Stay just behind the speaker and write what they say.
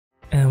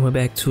And we're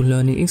back to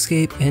learning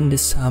Inkscape, and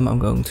this time I'm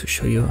going to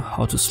show you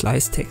how to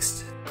slice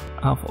text.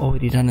 I've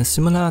already done a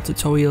similar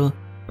tutorial,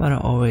 but I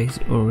always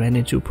ran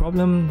into a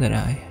problem that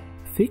I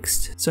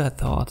fixed, so I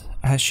thought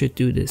I should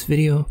do this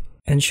video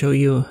and show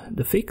you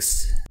the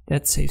fix.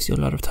 That saves you a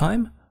lot of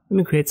time. Let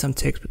me create some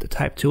text with the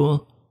type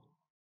tool.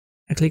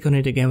 I click on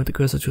it again with the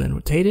cursor tool and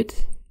rotate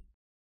it.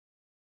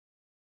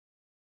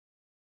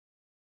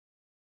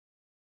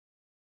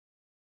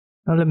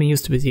 Now let me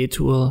use the Bezier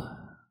tool.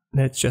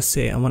 Let's just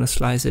say I want to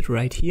slice it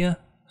right here.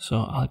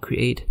 So I'll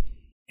create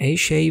a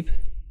shape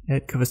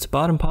that covers the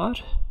bottom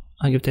part.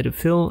 I'll give that a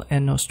fill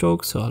and no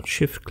stroke, so I'll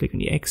shift click on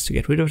the X to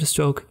get rid of the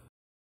stroke.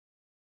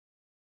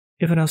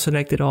 If I now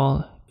select it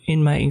all,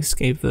 in my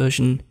Inkscape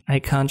version, I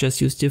can't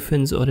just use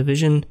difference or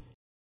division.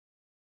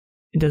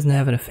 It doesn't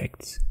have an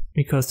effect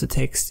because the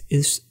text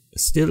is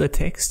still a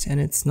text and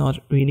it's not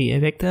really a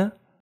vector.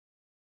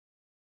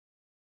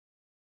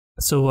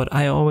 So what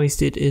I always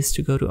did is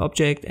to go to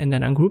Object and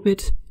then ungroup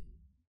it,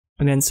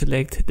 and then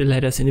select the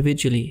letters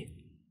individually.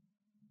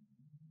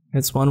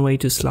 That's one way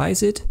to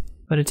slice it,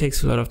 but it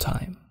takes a lot of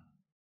time.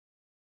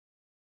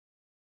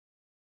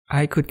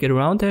 I could get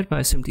around that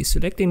by simply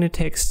selecting the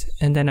text,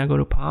 and then I go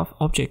to Path,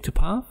 Object to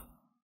Path.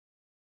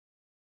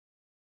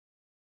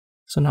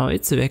 So now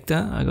it's a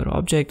vector. I go to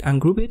Object,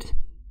 ungroup it,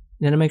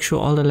 then I make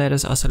sure all the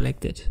letters are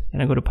selected.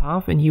 Then I go to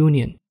Path and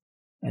Union.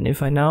 And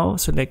if I now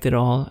select it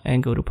all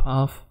and go to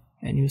Path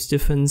and use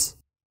difference,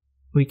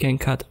 we can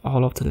cut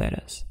all of the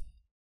letters.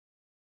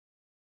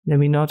 Let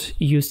me not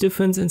use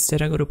difference,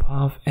 instead I go to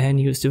Path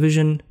and use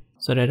division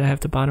so that I have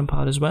the bottom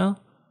part as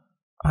well.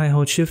 I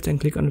hold shift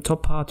and click on the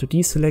top part to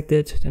deselect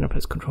it, then I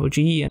press Ctrl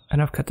G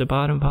and I've cut the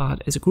bottom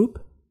part as a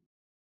group.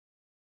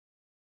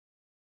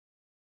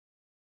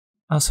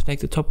 I'll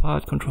select the top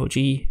part, Ctrl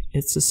G,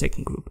 it's the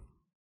second group.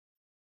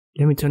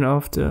 Let me turn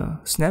off the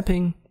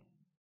snapping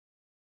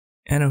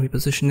and I'll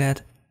reposition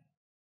that.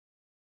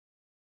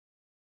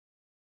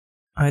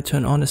 I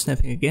turn on the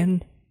snapping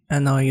again,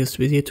 and now I use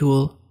the Bezier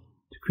tool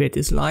to create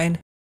this line.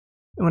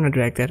 And when I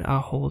drag that,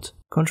 I'll hold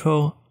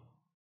Ctrl.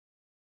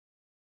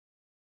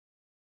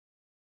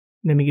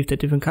 Let me give that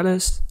different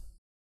colors.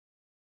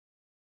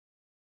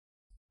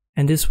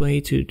 And this way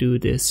to do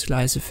this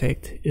slice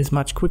effect is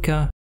much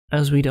quicker,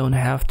 as we don't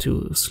have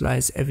to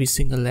slice every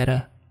single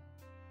letter.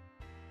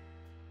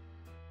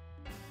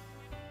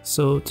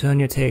 So turn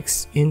your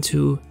text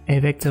into a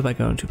vector by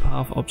going to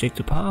Path, Object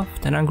to Path,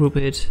 then ungroup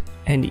it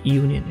and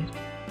union it.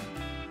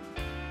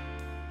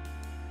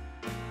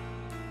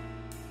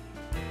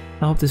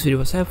 I hope this video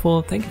was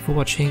helpful. Thank you for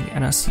watching,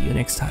 and I'll see you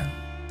next time.